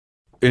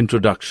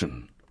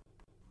Introduction.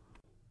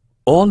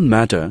 All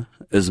matter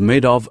is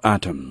made of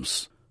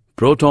atoms.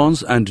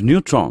 Protons and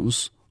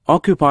neutrons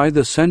occupy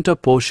the center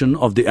portion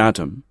of the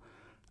atom,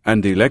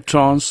 and the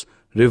electrons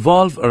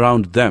revolve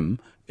around them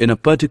in a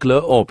particular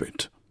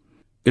orbit.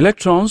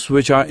 Electrons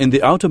which are in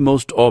the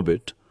outermost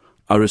orbit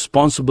are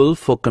responsible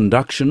for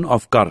conduction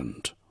of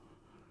current.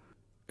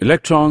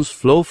 Electrons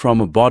flow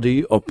from a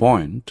body or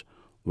point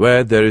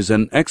where there is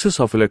an excess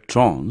of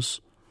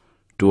electrons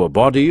to a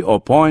body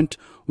or point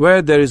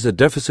where there is a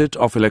deficit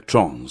of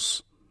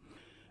electrons.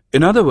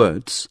 In other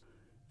words,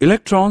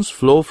 electrons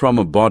flow from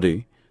a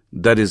body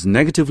that is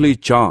negatively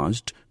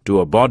charged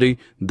to a body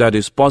that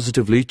is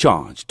positively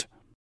charged.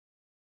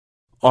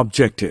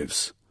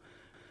 Objectives.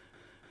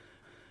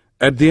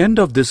 At the end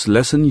of this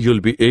lesson,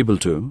 you'll be able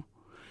to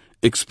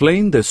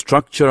explain the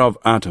structure of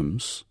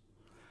atoms,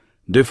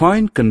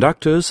 define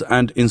conductors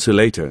and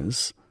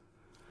insulators,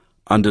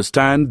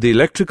 understand the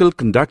electrical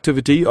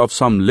conductivity of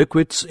some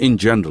liquids in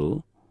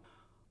general,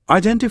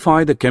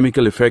 identify the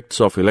chemical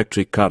effects of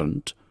electric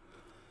current,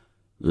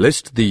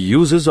 list the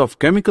uses of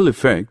chemical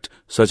effect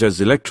such as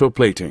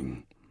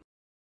electroplating.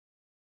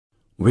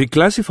 We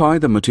classify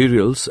the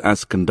materials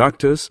as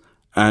conductors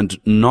and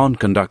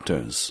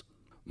non-conductors.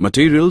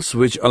 Materials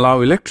which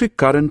allow electric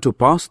current to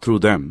pass through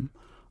them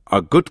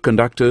are good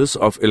conductors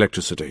of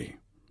electricity.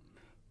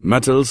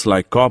 Metals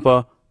like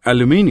copper,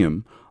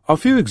 aluminium are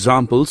few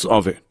examples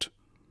of it.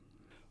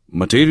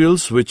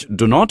 Materials which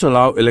do not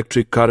allow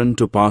electric current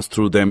to pass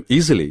through them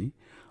easily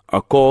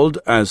are called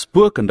as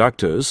poor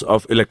conductors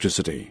of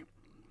electricity.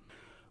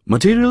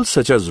 Materials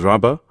such as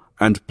rubber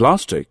and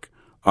plastic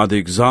are the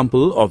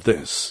example of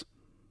this.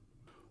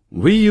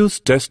 We use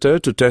tester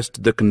to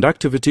test the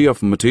conductivity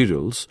of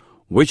materials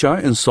which are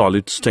in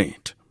solid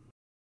state.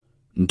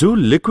 Do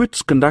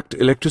liquids conduct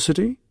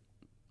electricity?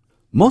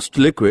 Most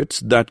liquids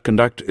that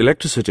conduct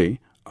electricity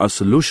are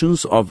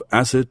solutions of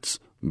acids,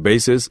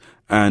 bases,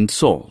 and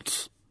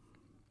salts.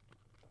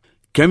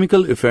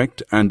 Chemical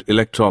effect and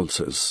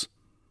electrolysis.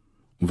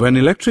 When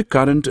electric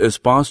current is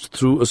passed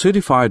through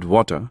acidified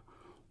water,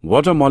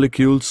 water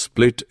molecules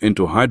split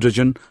into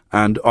hydrogen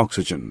and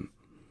oxygen.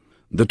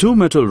 The two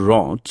metal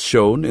rods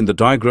shown in the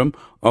diagram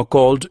are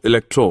called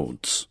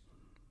electrodes.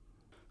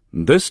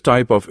 This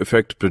type of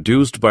effect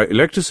produced by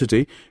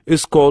electricity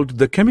is called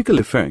the chemical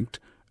effect,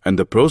 and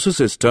the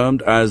process is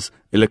termed as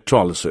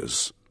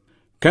electrolysis.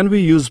 Can we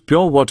use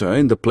pure water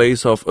in the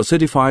place of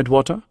acidified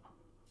water?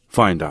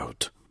 Find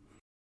out.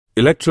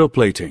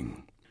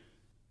 Electroplating.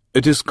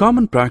 It is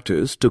common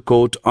practice to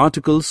coat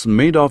articles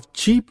made of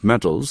cheap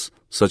metals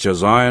such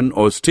as iron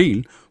or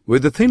steel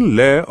with a thin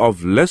layer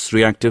of less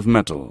reactive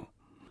metal.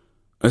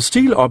 A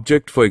steel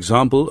object, for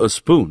example a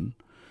spoon,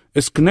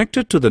 is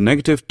connected to the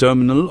negative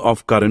terminal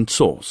of current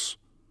source.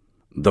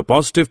 The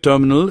positive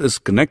terminal is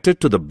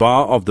connected to the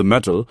bar of the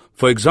metal,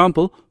 for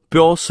example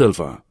pure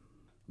silver.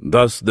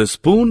 Thus the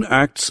spoon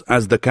acts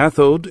as the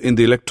cathode in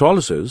the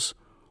electrolysis,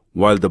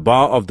 while the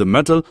bar of the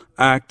metal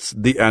acts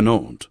the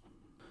anode.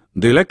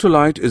 The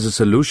electrolyte is a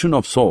solution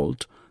of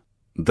salt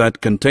that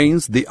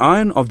contains the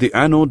ion of the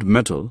anode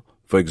metal,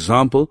 for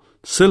example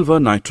silver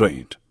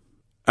nitrate.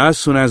 As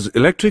soon as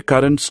electric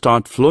currents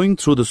start flowing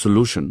through the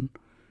solution,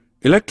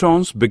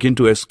 electrons begin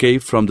to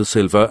escape from the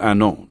silver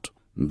anode.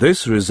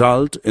 This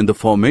results in the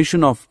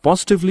formation of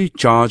positively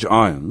charged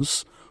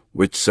ions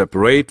which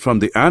separate from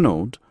the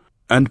anode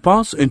and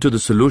pass into the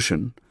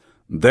solution.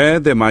 There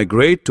they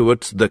migrate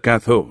towards the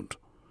cathode,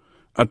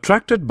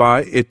 attracted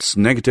by its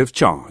negative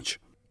charge.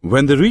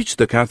 When they reach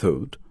the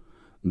cathode,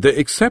 they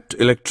accept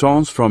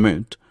electrons from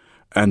it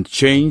and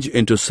change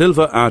into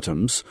silver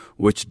atoms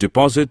which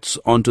deposits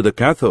onto the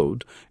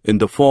cathode in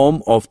the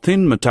form of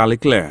thin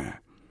metallic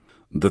layer.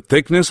 The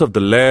thickness of the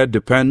layer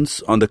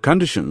depends on the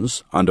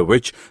conditions under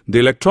which the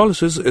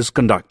electrolysis is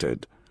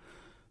conducted.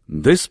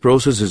 This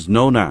process is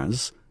known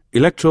as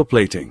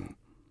electroplating.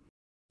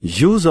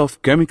 Use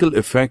of chemical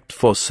effect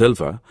for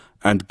silver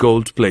and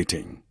gold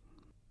plating.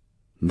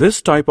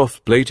 This type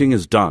of plating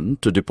is done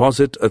to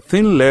deposit a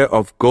thin layer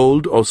of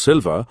gold or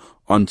silver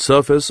on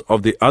surface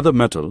of the other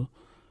metal,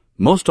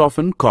 most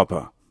often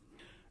copper.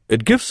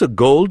 It gives a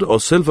gold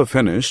or silver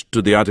finish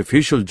to the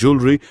artificial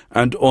jewelry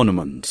and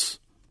ornaments.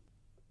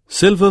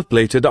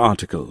 Silver-plated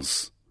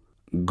articles.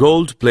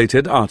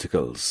 Gold-plated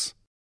articles.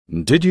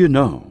 Did you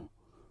know?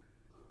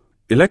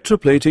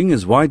 Electroplating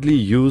is widely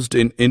used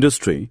in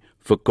industry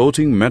for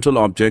coating metal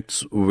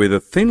objects with a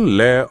thin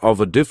layer of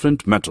a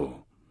different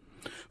metal.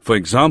 For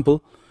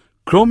example,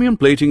 chromium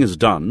plating is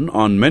done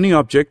on many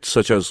objects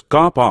such as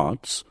car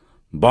parts,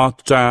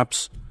 bath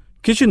taps,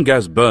 kitchen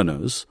gas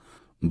burners,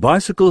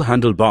 bicycle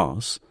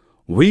handlebars,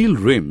 wheel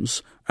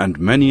rims, and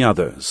many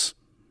others.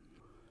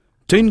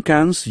 Tin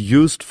cans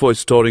used for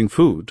storing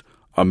food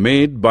are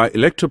made by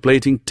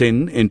electroplating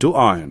tin into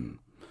iron.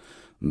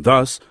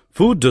 Thus,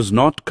 food does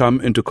not come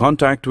into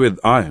contact with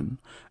iron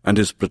and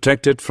is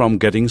protected from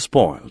getting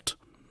spoiled.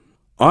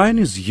 Iron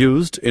is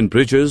used in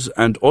bridges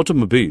and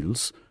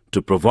automobiles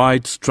to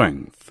provide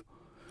strength.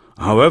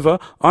 However,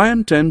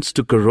 iron tends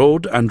to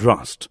corrode and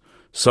rust,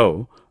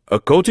 so A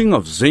coating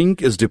of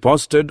zinc is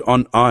deposited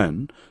on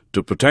iron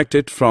to protect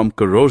it from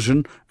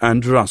corrosion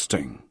and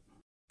rusting.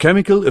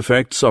 Chemical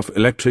effects of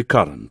electric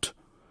current.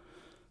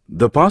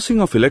 The passing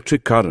of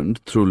electric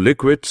current through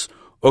liquids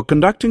or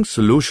conducting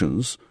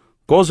solutions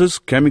causes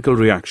chemical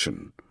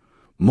reaction.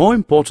 More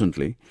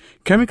importantly,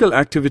 chemical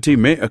activity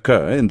may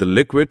occur in the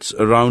liquids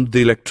around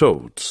the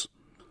electrodes.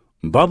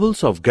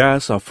 Bubbles of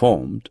gas are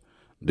formed,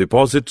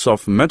 deposits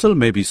of metal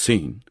may be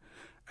seen,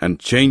 and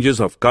changes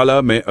of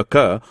color may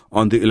occur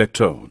on the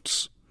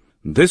electrodes.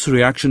 This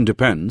reaction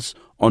depends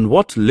on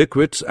what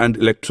liquids and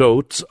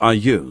electrodes are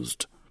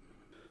used.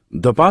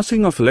 The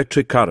passing of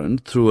electric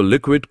current through a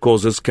liquid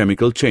causes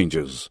chemical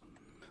changes.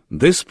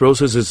 This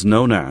process is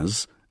known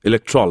as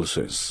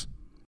electrolysis.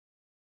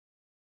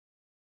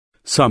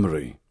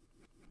 Summary.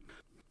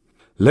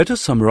 Let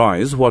us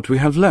summarize what we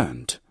have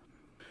learned.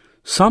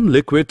 Some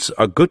liquids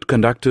are good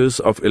conductors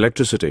of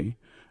electricity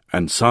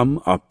and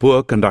some are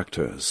poor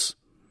conductors.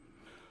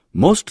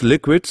 Most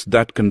liquids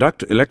that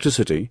conduct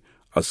electricity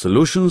are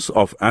solutions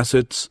of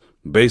acids,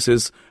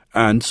 bases,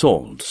 and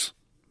salts.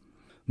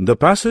 The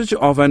passage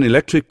of an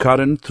electric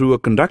current through a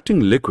conducting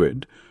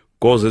liquid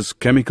causes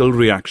chemical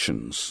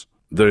reactions.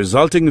 The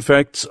resulting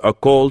effects are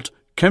called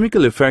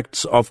chemical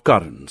effects of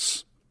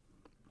currents.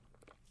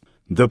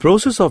 The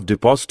process of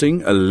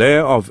depositing a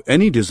layer of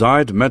any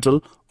desired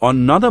metal on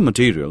another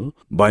material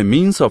by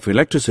means of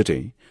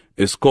electricity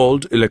is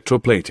called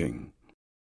electroplating.